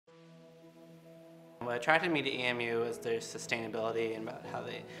What attracted me to EMU was their sustainability and about how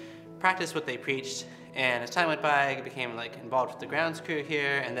they practiced what they preached. And as time went by, I became involved with the grounds crew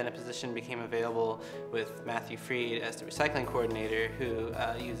here, and then a position became available with Matthew Freed as the recycling coordinator, who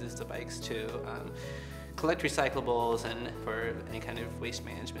uses the bikes to collect recyclables and for any kind of waste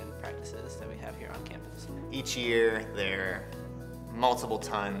management practices that we have here on campus. Each year there are multiple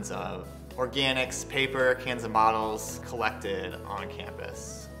tons of organics, paper, cans and bottles collected on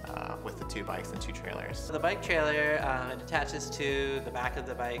campus with the 2 bikes and 2 trailers. So the bike trailer, it attaches to the back of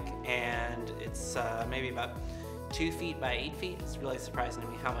the bike, and it's maybe about 2 feet by 8 feet. It's really surprising to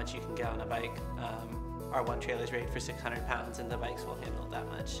me how much you can get on a bike. Our one trailer is rated for 600 pounds and the bikes will handle that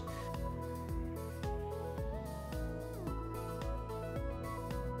much.